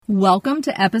Welcome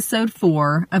to episode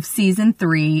 4 of season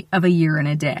 3 of A Year and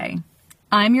a Day.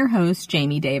 I'm your host,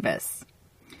 Jaime Davis.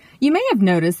 You may have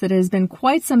noticed that it has been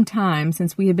quite some time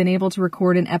since we have been able to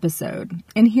record an episode,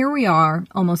 and here we are,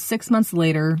 almost 6 months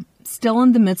later, still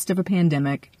in the midst of a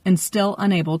pandemic and still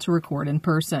unable to record in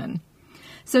person.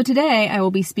 So today I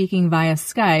will be speaking via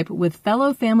Skype with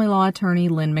fellow family law attorney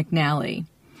Lynn McNally.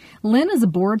 Lynn is a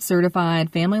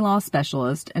board-certified family law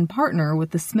specialist and partner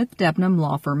with the Smith-Debnam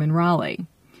law firm in Raleigh.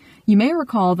 You may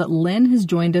recall that Lynn has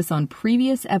joined us on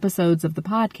previous episodes of the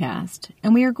podcast,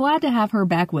 and we are glad to have her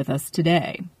back with us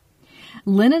today.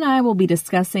 Lynn and I will be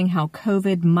discussing how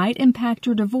COVID might impact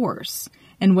your divorce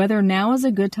and whether now is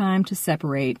a good time to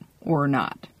separate or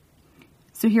not.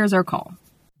 So here's our call.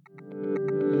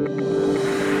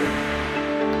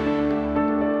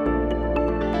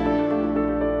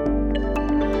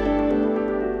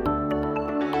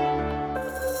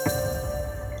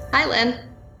 Hi, Lynn.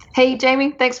 Hey,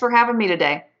 Jamie. Thanks for having me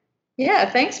today. Yeah,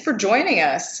 thanks for joining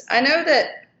us. I know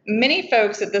that many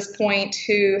folks at this point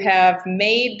who have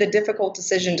made the difficult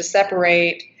decision to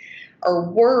separate are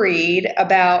worried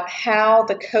about how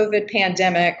the COVID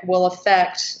pandemic will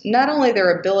affect not only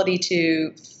their ability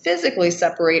to physically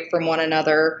separate from one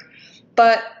another,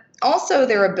 but also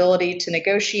their ability to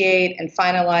negotiate and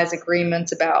finalize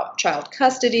agreements about child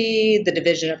custody, the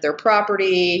division of their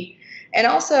property, and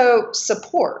also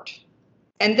support.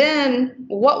 And then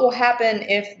what will happen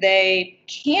if they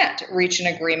can't reach an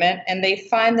agreement and they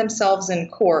find themselves in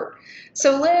court?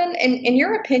 So, Lynn, in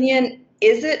your opinion,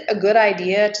 is it a good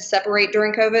idea to separate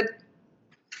during COVID?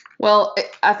 Well,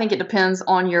 I think it depends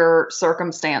on your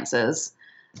circumstances.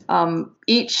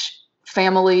 Each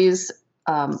family's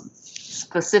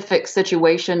specific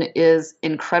situation is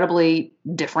incredibly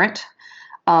different.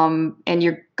 And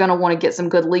you're going to want to get some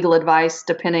good legal advice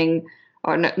depending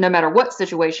or no matter what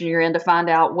situation you're in to find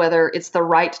out whether it's the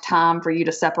right time for you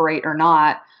to separate or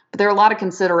not. But there are a lot of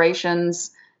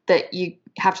considerations that you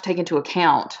have to take into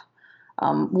account.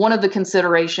 One of the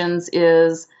considerations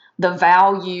is the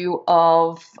value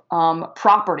of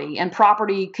property. And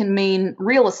property can mean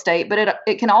real estate, but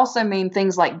it can also mean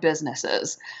things like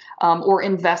businesses or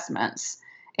investments.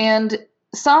 And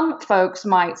some folks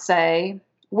might say,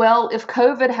 well, if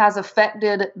COVID has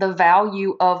affected the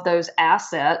value of those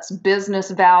assets,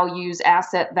 business values,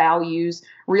 asset values,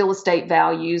 real estate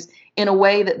values, in a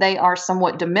way that they are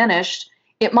somewhat diminished,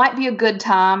 it might be a good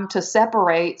time to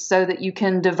separate so that you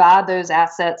can divide those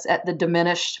assets at the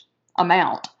diminished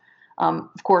amount.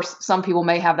 Of course, some people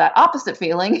may have that opposite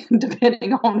feeling,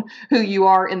 depending on who you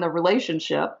are in the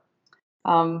relationship.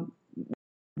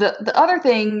 The other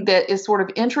thing that is sort of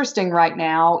interesting right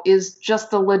now is just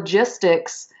the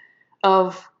logistics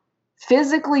of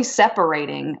physically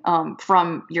separating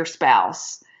from your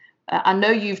spouse. I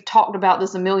know you've talked about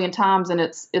this a million times, and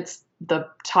it's the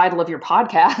title of your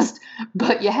podcast,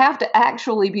 but you have to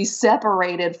actually be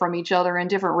separated from each other in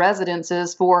different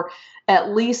residences for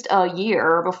at least a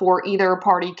year before either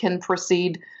party can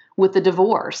proceed with the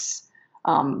divorce.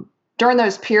 During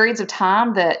those periods of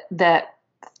time that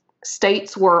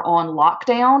states were on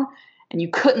lockdown and you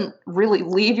couldn't really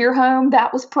leave your home,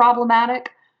 that was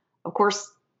problematic. Of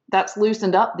course, that's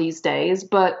loosened up these days,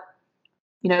 but,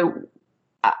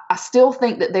 I still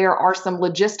think that there are some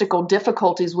logistical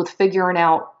difficulties with figuring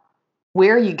out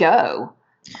where you go.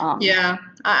 Yeah,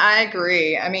 I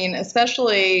agree. I mean,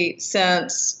 especially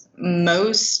since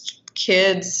most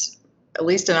kids, at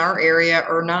least in our area,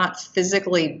 are not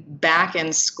physically back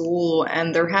in school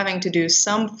and they're having to do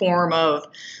some form of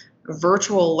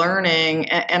virtual learning.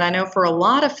 And I know for a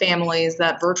lot of families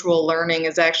that virtual learning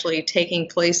is actually taking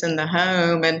place in the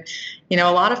home. And, a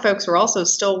lot of folks are also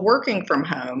still working from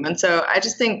home. And so I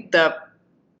just think the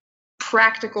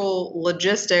practical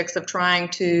logistics of trying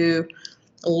to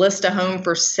list a home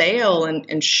for sale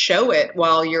and show it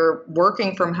while you're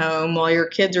working from home, while your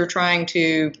kids are trying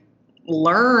to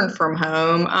learn from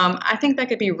home, I think that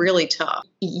could be really tough.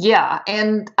 Yeah.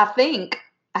 And I think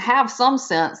I have some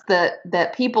sense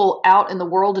that people out in the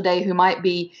world today who might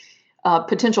be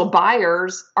potential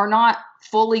buyers are not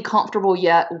fully comfortable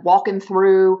yet walking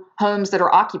through homes that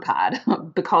are occupied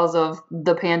because of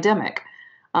the pandemic.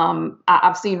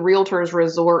 I've seen realtors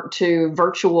resort to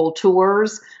virtual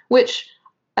tours, which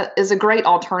is a great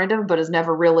alternative, but is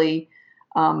never really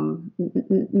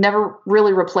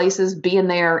replaces being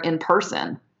there in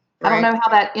person. Right. I don't know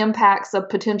how that impacts a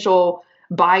potential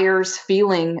buyer's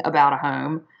feeling about a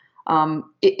home.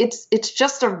 It's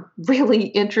just a really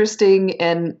interesting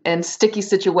and sticky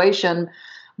situation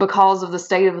because of the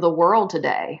state of the world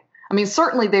today. I mean,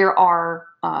 certainly there are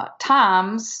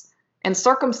times and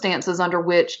circumstances under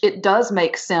which it does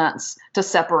make sense to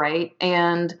separate,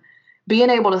 and being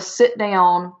able to sit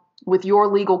down with your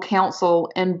legal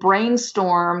counsel and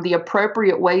brainstorm the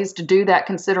appropriate ways to do that,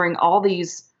 considering all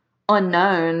these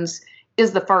unknowns,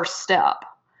 is the first step.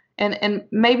 And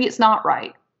maybe it's not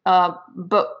right.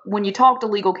 But when you talk to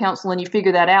legal counsel and you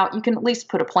figure that out, you can at least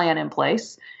put a plan in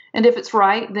place. And if it's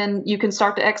right, then you can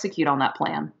start to execute on that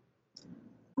plan.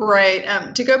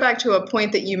 Right. To go back to a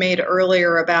point that you made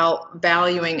earlier about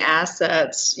valuing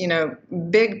assets,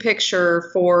 big picture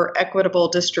for equitable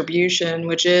distribution,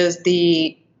 which is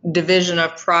the division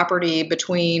of property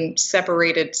between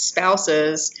separated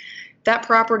spouses, that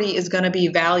property is going to be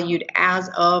valued as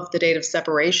of the date of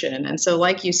separation. And so,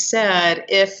 like you said,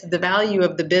 if the value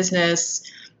of the business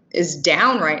is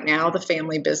down right now, the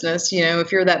family business,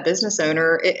 if you're that business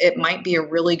owner, it might be a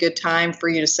really good time for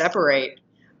you to separate.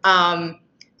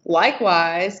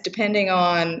 Likewise, depending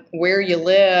on where you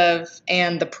live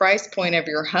and the price point of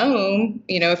your home,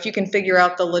 if you can figure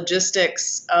out the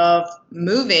logistics of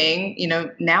moving,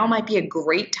 now might be a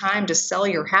great time to sell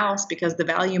your house because the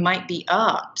value might be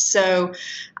up. So,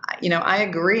 I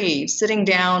agree. Sitting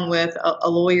down with a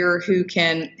lawyer who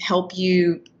can help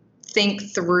you think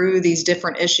through these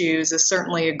different issues is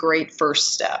certainly a great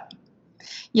first step.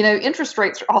 Interest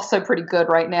rates are also pretty good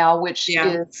right now, which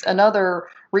is another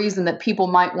reason that people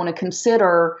might want to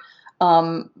consider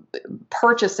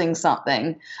purchasing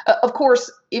something. Of course,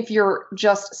 if you're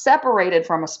just separated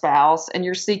from a spouse and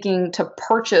you're seeking to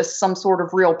purchase some sort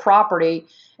of real property,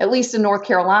 at least in North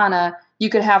Carolina, you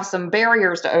could have some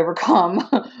barriers to overcome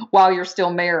while you're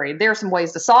still married. There are some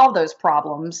ways to solve those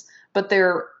problems, but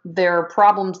they're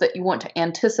problems that you want to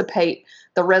anticipate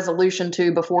the resolution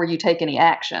to before you take any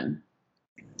action.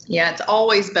 Yeah, it's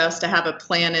always best to have a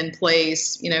plan in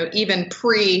place, even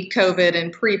pre-COVID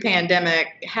and pre-pandemic,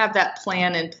 have that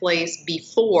plan in place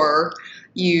before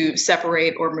you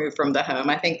separate or move from the home.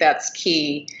 I think that's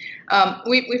key.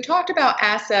 We've talked about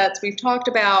assets. We've talked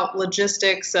about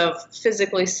logistics of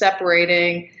physically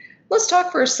separating. Let's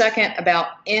talk for a second about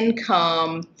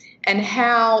income and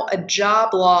how a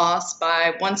job loss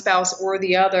by one spouse or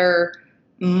the other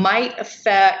might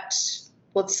affect,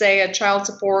 let's say, a child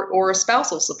support or a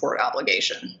spousal support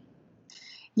obligation.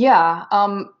 Yeah,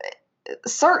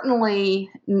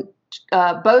 certainly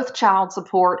both child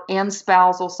support and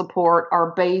spousal support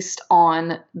are based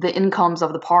on the incomes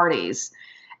of the parties.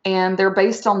 And they're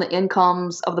based on the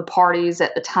incomes of the parties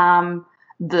at the time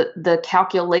the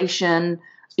calculation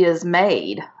is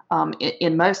made,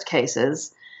 in most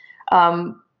cases.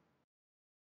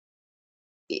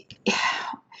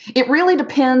 It really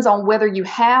depends on whether you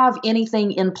have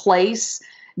anything in place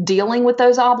dealing with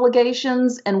those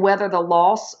obligations and whether the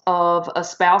loss of a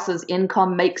spouse's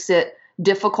income makes it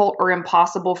difficult or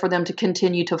impossible for them to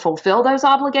continue to fulfill those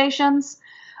obligations,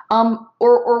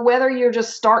 or whether you're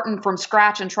just starting from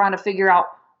scratch and trying to figure out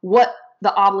what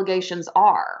the obligations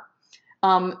are.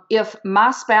 If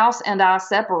my spouse and I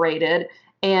separated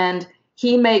and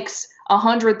he makes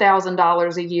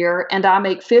 $100,000 a year and I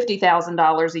make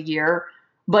 $50,000 a year,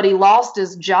 but he lost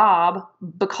his job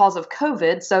because of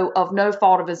COVID, so of no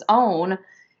fault of his own,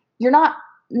 you're not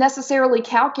necessarily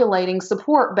calculating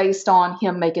support based on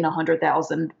him making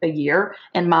 $100,000 a year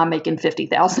and my making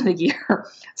 $50,000 a year.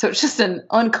 So it's just an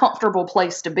uncomfortable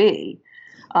place to be.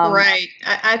 Right.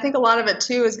 I think a lot of it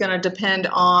too is going to depend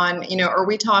on, are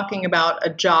we talking about a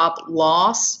job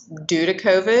loss due to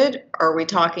COVID? Are we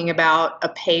talking about a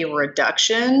pay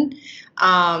reduction?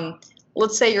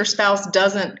 Let's say your spouse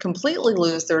doesn't completely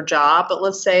lose their job, but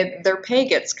let's say their pay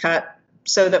gets cut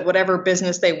so that whatever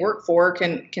business they work for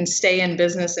can stay in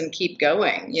business and keep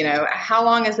going. How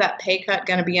long is that pay cut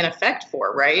going to be in effect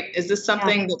for, right? Is this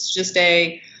something that's just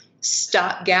a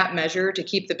stopgap measure to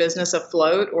keep the business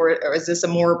afloat, or is this a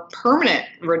more permanent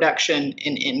reduction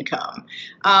in income?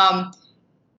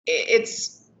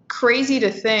 It's crazy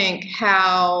to think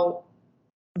how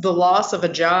the loss of a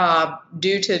job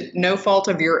due to no fault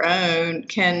of your own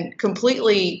can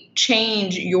completely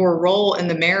change your role in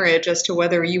the marriage as to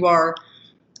whether you are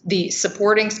the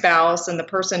supporting spouse and the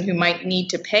person who might need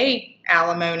to pay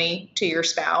alimony to your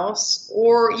spouse,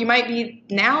 or you might be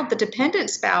now the dependent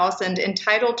spouse and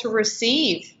entitled to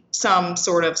receive some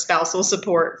sort of spousal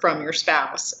support from your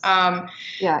spouse.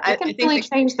 It can really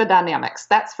change the dynamics,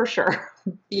 that's for sure.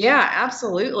 Yeah,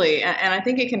 absolutely. And I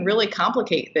think it can really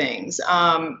complicate things.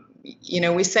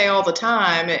 We say all the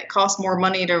time, it costs more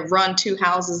money to run two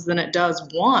houses than it does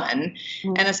one.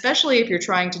 Mm-hmm. And especially if you're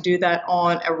trying to do that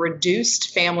on a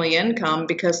reduced family income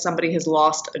because somebody has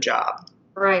lost a job.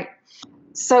 Right.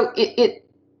 So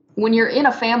when you're in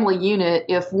a family unit,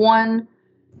 if one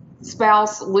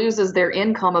spouse loses their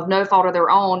income of no fault of their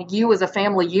own, you as a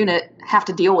family unit have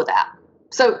to deal with that.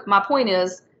 So my point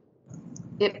is,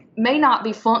 it may not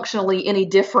be functionally any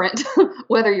different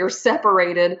whether you're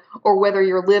separated or whether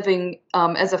you're living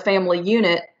as a family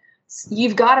unit.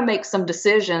 You've got to make some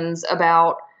decisions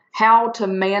about how to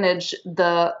manage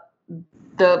the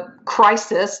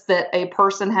crisis that a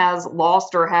person has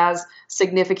lost or has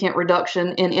significant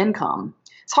reduction in income.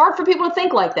 It's hard for people to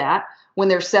think like that when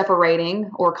they're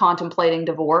separating or contemplating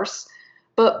divorce,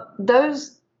 but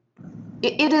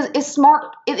it is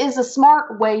smart. It is a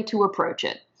smart way to approach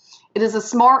it. It is a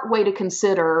smart way to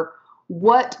consider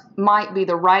what might be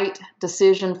the right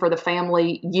decision for the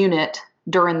family unit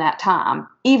during that time,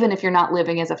 even if you're not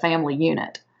living as a family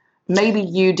unit. Maybe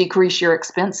you decrease your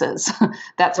expenses.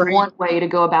 That's right. One way to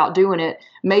go about doing it.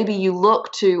 Maybe you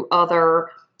look to other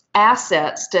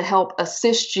assets to help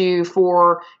assist you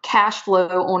for cash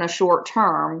flow on a short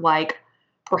term, like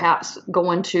perhaps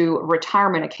going to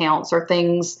retirement accounts or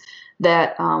things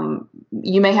that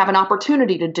you may have an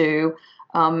opportunity to do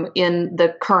in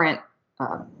the current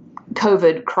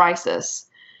COVID crisis.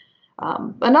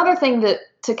 Another thing that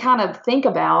to kind of think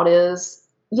about is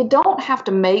you don't have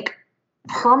to make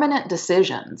permanent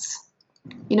decisions.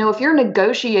 If you're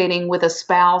negotiating with a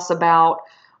spouse about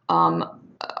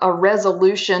a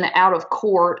resolution out of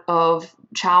court of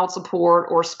child support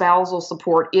or spousal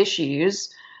support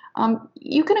issues,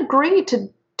 you can agree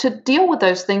to deal with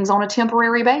those things on a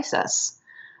temporary basis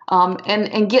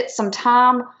and get some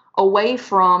time away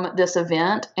from this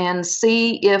event and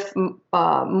see if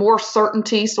more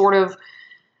certainty sort of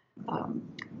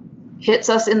hits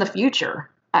us in the future.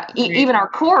 Even our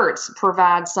courts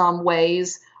provide some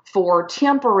ways for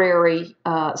temporary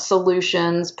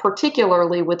solutions,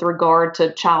 particularly with regard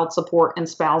to child support and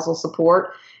spousal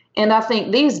support. And I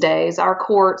think these days our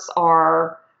courts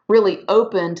are really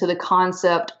open to the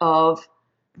concept of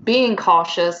being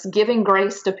cautious, giving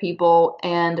grace to people,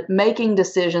 and making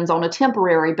decisions on a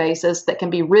temporary basis that can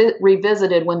be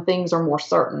revisited when things are more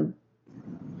certain.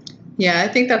 Yeah, I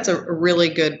think that's a really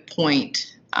good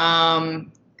point.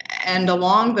 And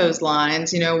along those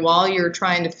lines, while you're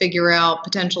trying to figure out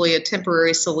potentially a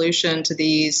temporary solution to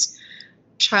these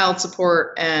child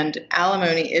support and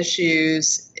alimony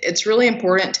issues, it's really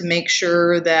important to make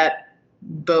sure that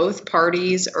both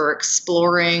parties are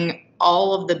exploring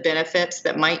all of the benefits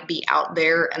that might be out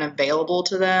there and available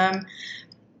to them.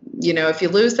 If you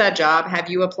lose that job, have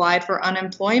you applied for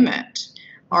unemployment?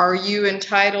 Are you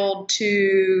entitled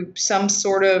to some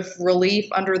sort of relief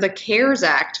under the CARES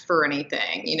Act for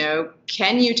anything?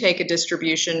 Can you take a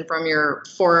distribution from your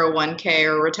 401k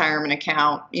or retirement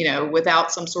account,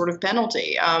 without some sort of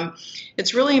penalty?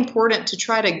 It's really important to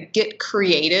try to get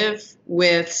creative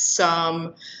with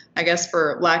some, I guess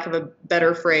for lack of a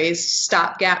better phrase,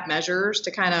 stopgap measures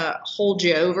to kind of hold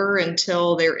you over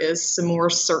until there is some more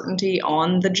certainty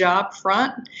on the job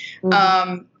front.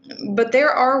 Mm-hmm. But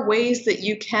there are ways that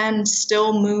you can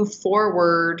still move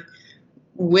forward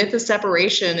with a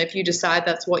separation if you decide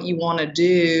that's what you want to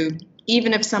do,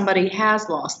 even if somebody has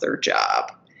lost their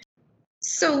job.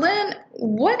 So, Lynn,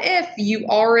 what if you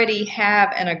already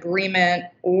have an agreement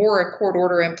or a court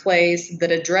order in place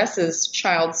that addresses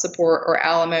child support or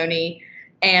alimony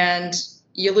and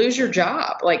you lose your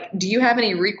job? Do you have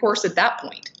any recourse at that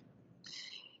point?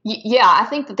 Yeah, I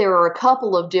think that there are a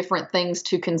couple of different things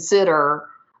to consider.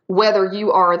 Whether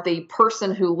you are the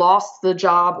person who lost the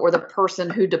job or the person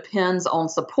who depends on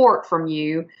support from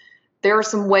you, there are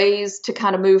some ways to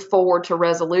kind of move forward to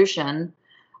resolution.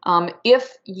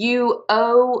 If you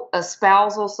owe a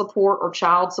spousal support or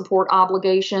child support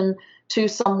obligation to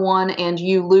someone and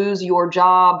you lose your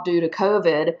job due to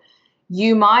COVID,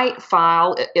 you might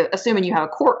file, assuming you have a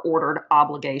court-ordered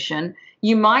obligation,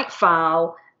 you might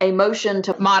file a motion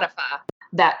to modify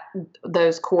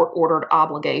those court-ordered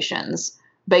obligations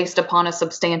based upon a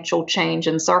substantial change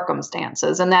in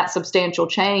circumstances. And that substantial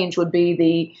change would be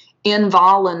the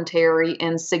involuntary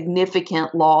and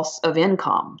significant loss of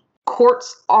income.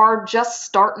 Courts are just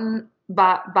starting,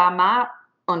 by my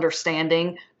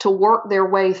understanding, to work their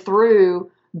way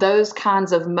through those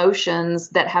kinds of motions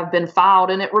that have been filed.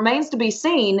 And it remains to be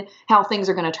seen how things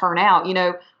are going to turn out.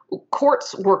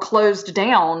 Courts were closed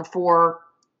down for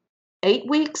 8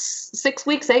 weeks, 6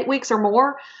 weeks, 8 weeks or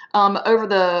more over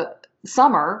the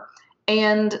summer.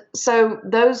 And so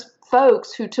those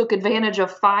folks who took advantage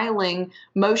of filing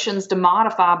motions to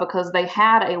modify because they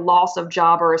had a loss of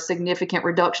job or a significant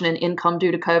reduction in income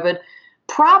due to COVID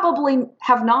probably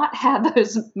have not had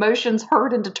those motions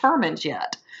heard and determined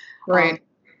yet. Right.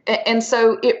 And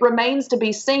so it remains to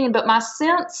be seen. But my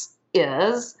sense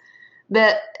is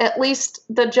that at least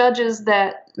the judges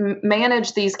that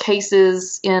manage these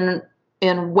cases in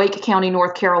Wake County,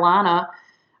 North Carolina,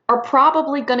 are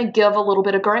probably going to give a little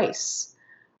bit of grace.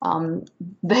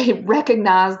 They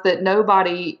recognize that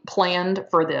nobody planned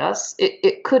for this.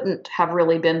 It couldn't have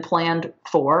really been planned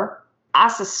for. I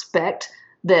suspect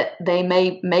that they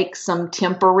may make some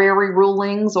temporary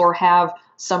rulings or have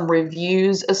some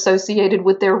reviews associated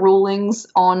with their rulings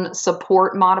on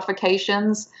support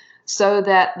modifications so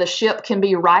that the ship can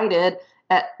be righted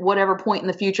at whatever point in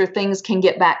the future things can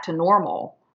get back to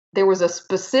normal. There was a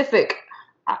specific,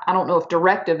 I don't know if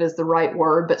directive is the right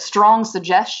word, but strong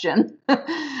suggestion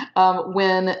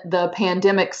when the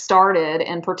pandemic started,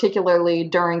 and particularly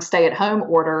during stay-at-home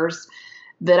orders,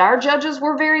 that our judges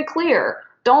were very clear.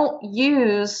 Don't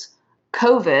use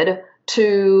COVID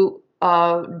to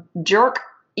jerk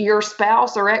your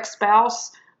spouse or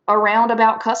ex-spouse around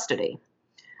about custody.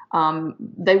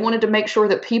 They wanted to make sure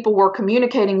that people were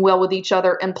communicating well with each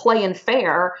other and playing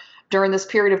fair during this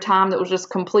period of time that was just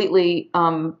completely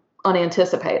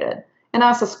unanticipated. And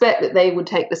I suspect that they would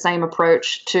take the same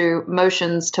approach to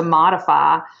motions to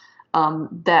modify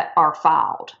that are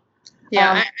filed.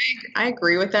 Yeah, I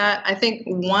agree with that. I think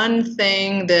one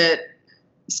thing that,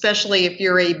 especially if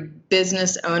you're a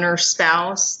business owner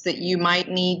spouse, that you might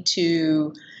need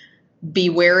to be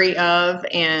wary of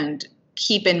and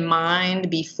keep in mind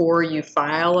before you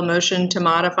file a motion to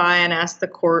modify and ask the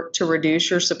court to reduce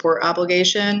your support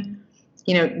obligation.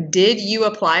 Did you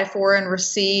apply for and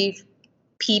receive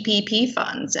PPP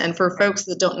funds? And for folks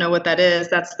that don't know what that is,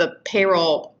 that's the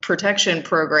payroll protection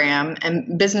program.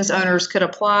 And business owners could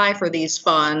apply for these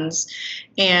funds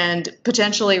and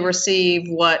potentially receive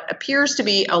what appears to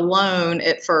be a loan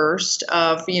at first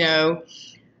of,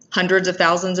 hundreds of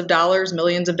thousands of dollars,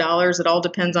 millions of dollars. It all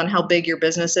depends on how big your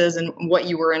business is and what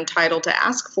you were entitled to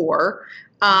ask for.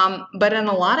 But in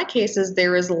a lot of cases,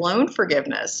 there is loan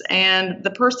forgiveness, and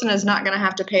the person is not going to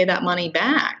have to pay that money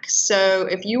back. So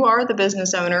if you are the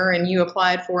business owner and you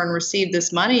applied for and received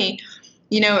this money,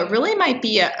 it really might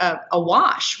be a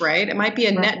wash, right? It might be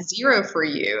a net zero for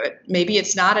you. Maybe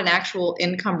it's not an actual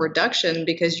income reduction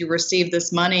because you received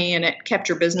this money and it kept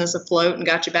your business afloat and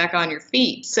got you back on your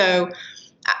feet. So,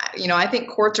 I think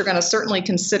courts are going to certainly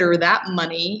consider that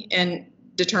money in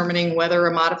determining whether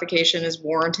a modification is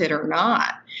warranted or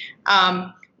not.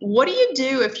 What do you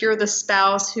do if you're the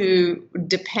spouse who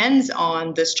depends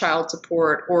on this child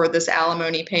support or this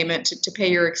alimony payment to pay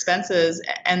your expenses,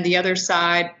 and the other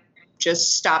side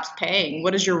just stops paying?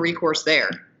 What is your recourse there?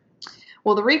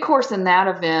 Well, the recourse in that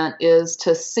event is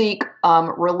to seek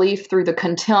relief through the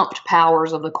contempt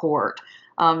powers of the court.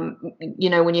 When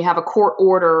you have a court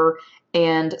order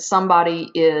and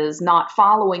somebody is not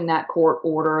following that court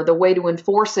order, the way to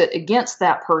enforce it against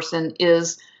that person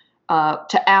is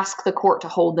to ask the court to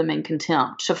hold them in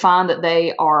contempt, to find that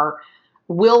they are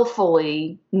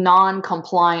willfully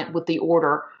non-compliant with the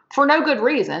order for no good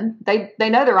reason. They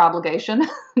know their obligation.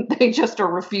 They just are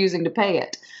refusing to pay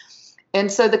it. And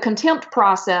so the contempt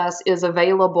process is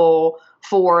available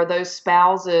for those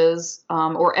spouses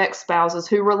or ex-spouses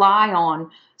who rely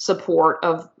on support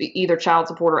of either child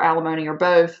support or alimony or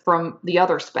both from the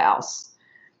other spouse.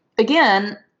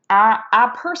 Again,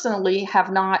 I personally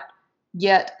have not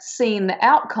yet seen the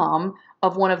outcome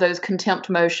of one of those contempt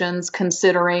motions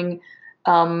considering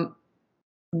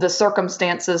the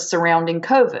circumstances surrounding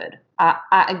COVID.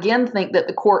 I again think that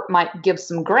the court might give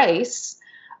some grace.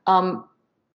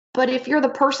 But if you're the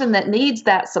person that needs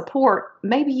that support,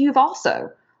 maybe you've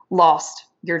also lost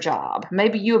your job.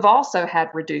 Maybe you have also had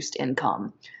reduced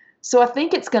income. So I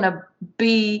think it's going to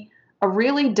be a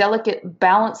really delicate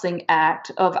balancing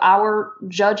act of our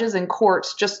judges and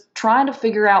courts just trying to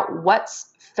figure out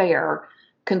what's fair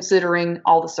considering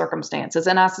all the circumstances.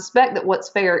 And I suspect that what's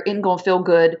fair isn't going to feel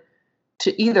good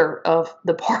to either of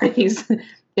the parties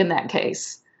in that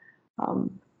case.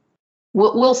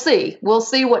 We'll see. We'll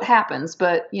see what happens.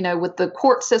 But, with the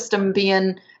court system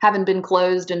having been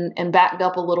closed and backed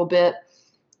up a little bit,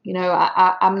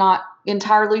 I'm not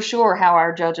entirely sure how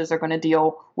our judges are going to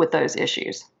deal with those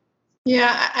issues.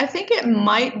 Yeah, I think it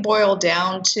might boil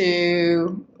down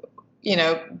to,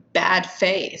 bad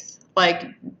faith. Like,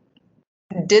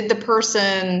 did the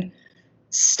person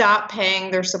stop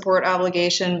paying their support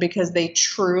obligation because they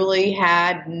truly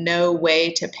had no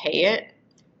way to pay it?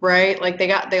 Right? Like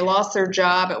they lost their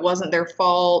job. It wasn't their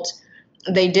fault.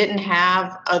 They didn't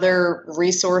have other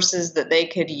resources that they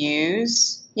could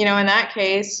use. In that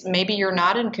case, maybe you're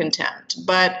not in contempt.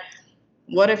 But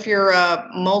what if you're a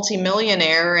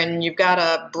multimillionaire and you've got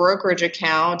a brokerage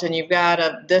account and you've got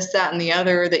a this, that, and the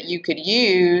other that you could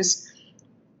use?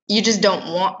 You just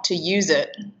don't want to use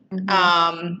it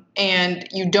and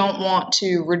you don't want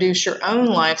to reduce your own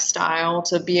lifestyle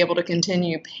to be able to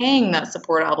continue paying that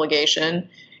support obligation,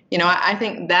 I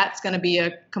think that's going to be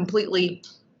a completely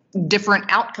different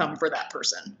outcome for that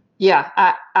person. Yeah,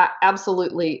 I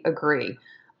absolutely agree.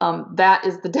 That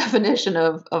is the definition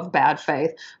of bad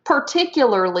faith,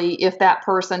 particularly if that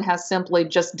person has simply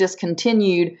just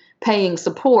discontinued paying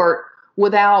support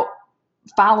without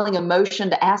filing a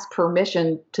motion to ask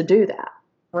permission to do that.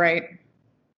 Right.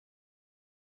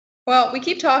 Well, we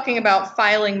keep talking about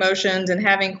filing motions and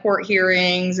having court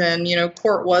hearings, and,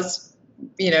 court was,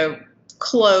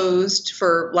 closed,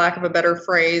 for lack of a better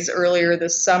phrase, earlier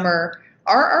this summer.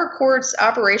 Are our courts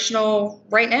operational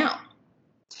right now?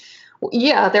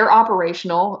 Yeah, they're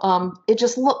operational. It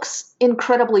just looks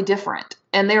incredibly different.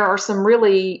 And there are some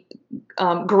really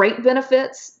great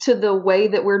benefits to the way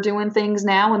that we're doing things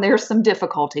now, and there's some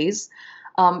difficulties.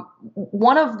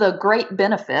 One of the great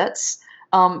benefits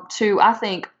to, I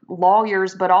think,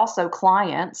 lawyers, but also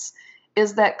clients,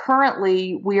 is that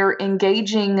currently we're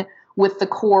engaging with the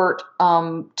court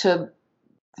for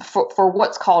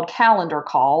what's called calendar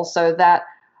call, so that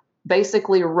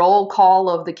basically roll call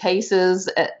of the cases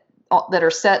that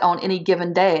are set on any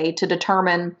given day to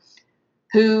determine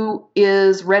who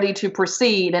is ready to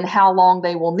proceed and how long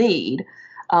they will need.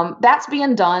 That's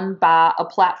being done by a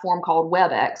platform called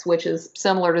WebEx, which is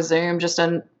similar to Zoom, just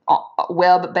a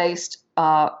web-based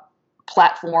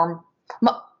platform,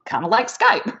 kind of like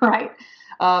Skype, right?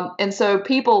 And so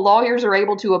lawyers are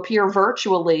able to appear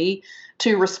virtually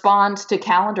to respond to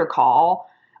calendar call,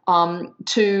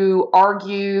 to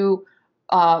argue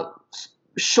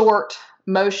short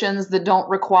motions that don't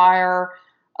require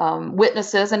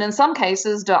witnesses, and in some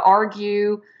cases to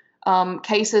argue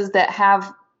cases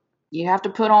that you have to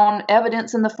put on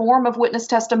evidence in the form of witness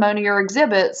testimony or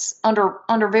exhibits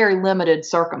under very limited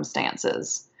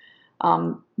circumstances.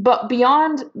 But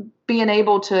beyond being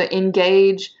able to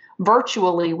engage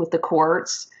virtually with the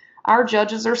courts, our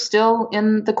judges are still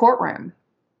in the courtroom.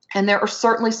 And there are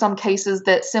certainly some cases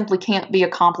that simply can't be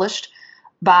accomplished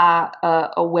by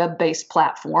a web-based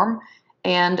platform.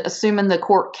 And assuming the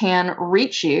court can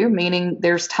reach you, meaning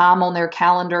there's time on their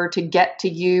calendar to get to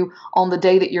you on the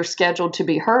day that you're scheduled to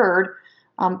be heard,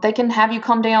 they can have you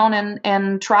come down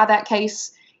and try that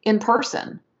case in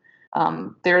person.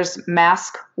 There's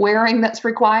mask wearing that's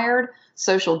required.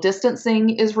 Social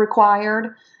distancing is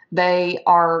required. They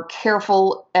are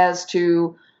careful as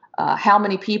to how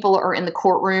many people are in the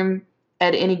courtroom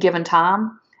at any given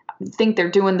time. I think they're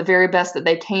doing the very best that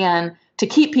they can to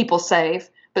keep people safe,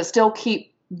 but still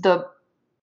keep the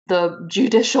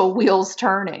judicial wheels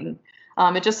turning.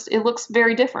 It looks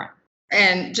very different.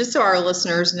 And just so our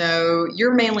listeners know,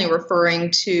 you're mainly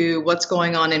referring to what's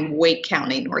going on in Wake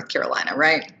County, North Carolina,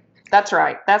 right? That's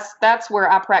right. That's where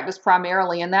I practice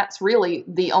primarily, and that's really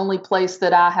the only place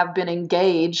that I have been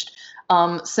engaged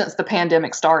since the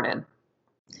pandemic started.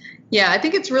 Yeah, I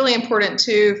think it's really important,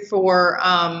 too, for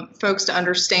folks to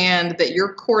understand that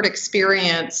your court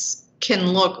experience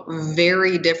can look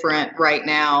very different right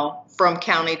now from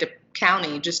county to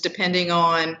county, just depending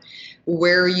on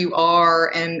where you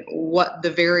are and what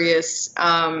the various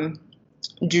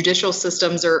judicial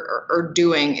systems are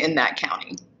doing in that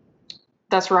county.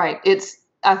 That's right.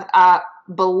 I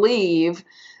believe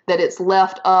that it's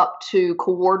left up to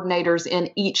coordinators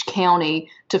in each county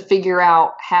to figure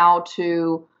out how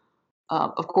to,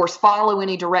 of course, follow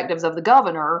any directives of the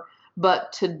governor,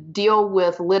 but to deal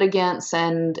with litigants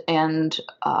and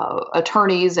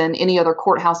attorneys and any other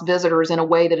courthouse visitors in a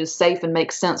way that is safe and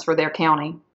makes sense for their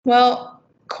county. Well,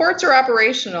 courts are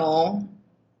operational,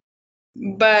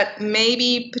 but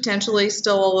maybe potentially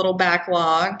still a little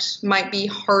backlogged, might be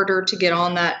harder to get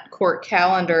on that court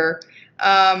calendar.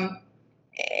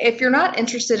 If you're not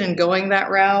interested in going that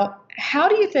route, how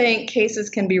do you think cases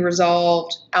can be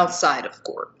resolved outside of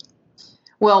court?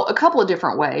 Well, a couple of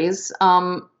different ways.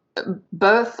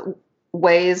 Both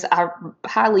ways I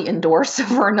highly endorse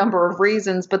for a number of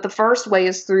reasons, but the first way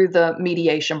is through the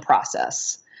mediation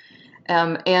process.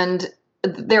 And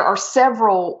there are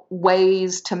several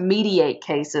ways to mediate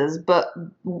cases, but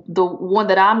the one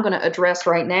that I'm going to address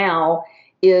right now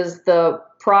is the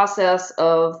process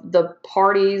of the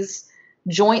parties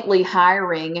jointly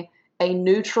hiring a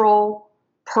neutral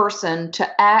person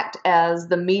to act as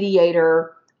the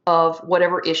mediator of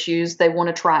whatever issues they want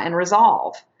to try and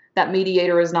resolve. That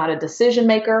mediator is not a decision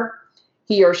maker.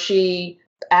 He or she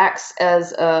acts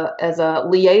as a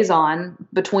liaison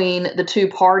between the two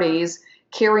parties,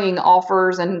 carrying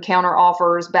offers and counter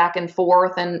offers back and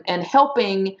forth and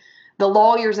helping the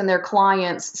lawyers and their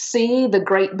clients see the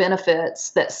great benefits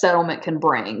that settlement can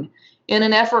bring in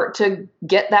an effort to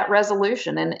get that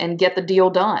resolution and get the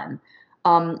deal done.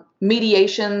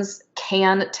 Mediations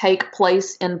can take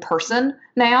place in person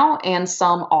now, and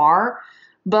some are,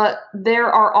 but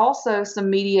there are also some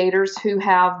mediators who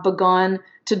have begun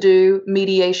to do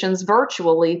mediations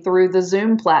virtually through the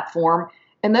Zoom platform,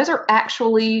 and those are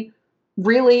actually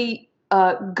really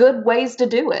good ways to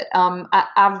do it.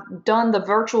 I've done the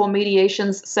virtual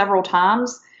mediations several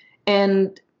times,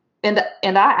 and I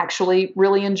actually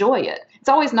really enjoy it. It's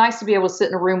always nice to be able to sit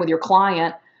in a room with your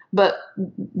client, but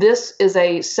this is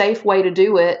a safe way to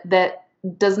do it that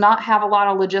does not have a lot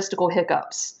of logistical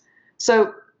hiccups.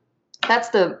 So that's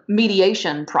the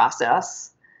mediation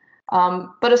process.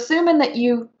 But assuming that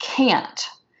you can't,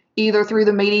 either through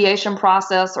the mediation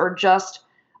process or just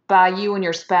by you and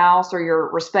your spouse or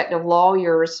your respective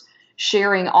lawyers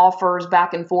sharing offers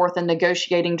back and forth and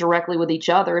negotiating directly with each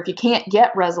other, if you can't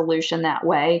get resolution that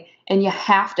way and you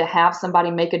have to have somebody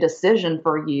make a decision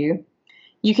for you,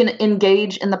 you can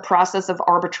engage in the process of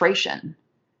arbitration.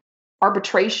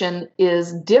 Arbitration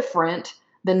is different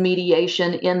than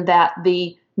mediation in that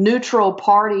the neutral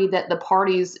party that the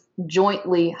parties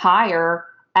jointly hire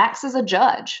acts as a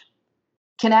judge,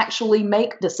 can actually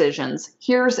make decisions.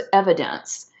 Here's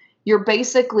evidence. You're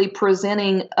basically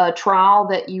presenting a trial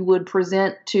that you would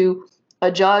present to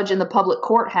a judge in the public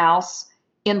courthouse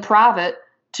in private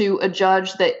to a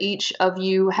judge that each of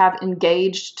you have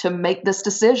engaged to make this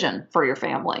decision for your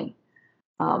family.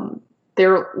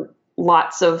 There are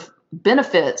lots of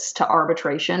benefits to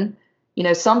arbitration. You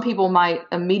know, some people might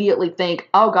immediately think,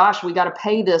 oh gosh, we got to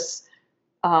pay this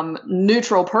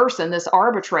neutral person, this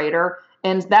arbitrator,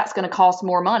 and that's going to cost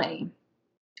more money.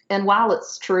 And while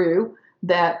it's true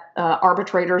that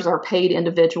arbitrators are paid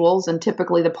individuals and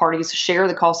typically the parties share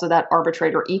the cost of that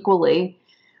arbitrator equally,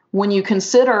 when you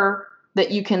consider that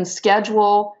you can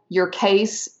schedule your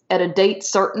case at a date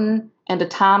certain and a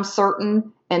time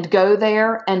certain and go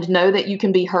there and know that you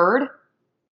can be heard,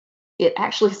 it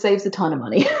actually saves a ton of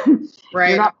money. Right.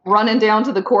 You're not running down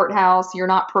to the courthouse. You're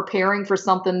not preparing for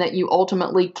something that you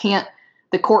ultimately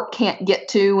the court can't get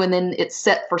to, and then it's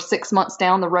set for 6 months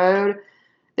down the road.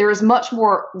 There is much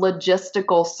more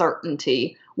logistical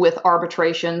certainty with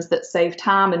arbitrations that save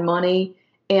time and money,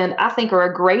 and I think are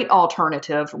a great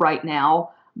alternative right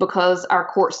now because our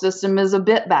court system is a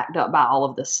bit backed up by all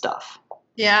of this stuff.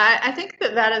 Yeah, I think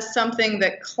that is something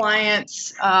that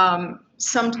clients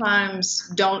sometimes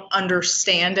don't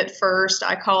understand at first.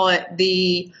 I call it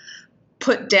the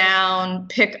put down,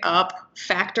 pick up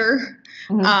factor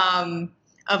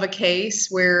of a case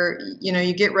where, you know,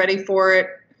 you get ready for it,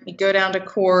 you go down to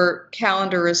court,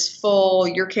 calendar is full,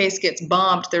 your case gets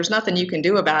bumped, there's nothing you can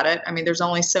do about it. I mean, there's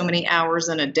only so many hours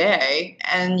in a day,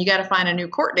 and you got to find a new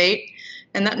court date.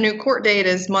 And that new court date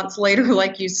is months later,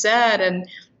 like you said. And,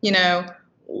 you know,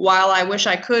 while I wish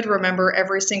I could remember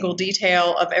every single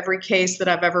detail of every case that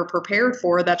I've ever prepared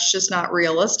for, that's just not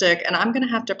realistic. And I'm going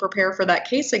to have to prepare for that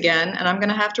case again. And I'm going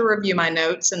to have to review my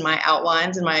notes and my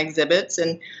outlines and my exhibits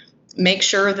and make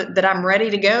sure that I'm ready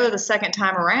to go the second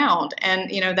time around. And,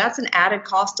 you know, that's an added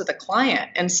cost to the client.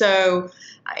 And so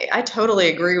I totally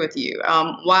agree with you.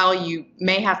 While you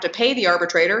may have to pay the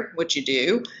arbitrator, which you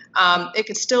do, it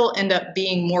could still end up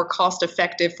being more cost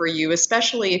effective for you,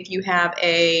 especially if you have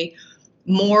a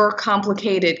more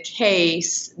complicated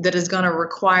case that is going to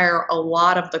require a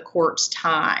lot of the court's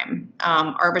time.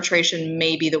 Arbitration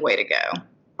may be the way to go.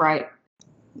 Right.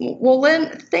 Well, Lynn,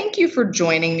 thank you for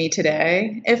joining me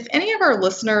today. If any of our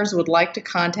listeners would like to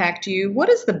contact you, what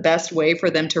is the best way for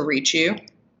them to reach you?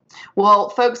 Well,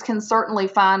 folks can certainly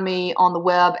find me on the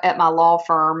web at my law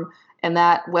firm, and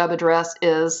that web address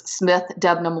is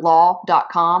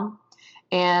smithdebnamlaw.com.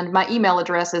 And my email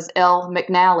address is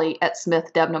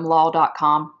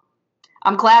lmcnally@smithdebnamlaw.com.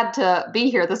 I'm glad to be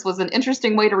here. This was an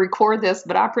interesting way to record this,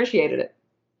 but I appreciated it.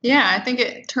 Yeah, I think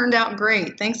it turned out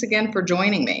great. Thanks again for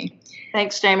joining me.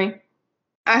 Thanks, Jamie.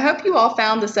 I hope you all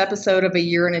found this episode of A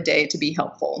Year and a Day to be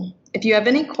helpful. If you have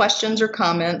any questions or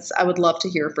comments, I would love to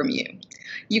hear from you.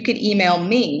 You could email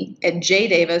me at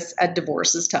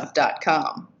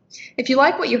jdavis@divorcestough.com. If you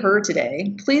like what you heard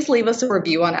today, please leave us a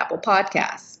review on Apple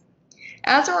Podcasts.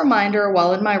 As a reminder,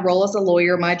 while in my role as a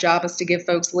lawyer, my job is to give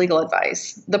folks legal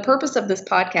advice. The purpose of this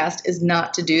podcast is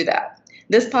not to do that.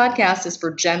 This podcast is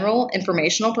for general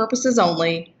informational purposes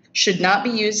only, should not be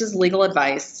used as legal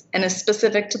advice, and is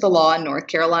specific to the law in North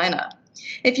Carolina.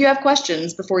 If you have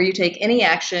questions before you take any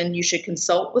action, you should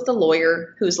consult with a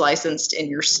lawyer who's licensed in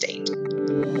your state.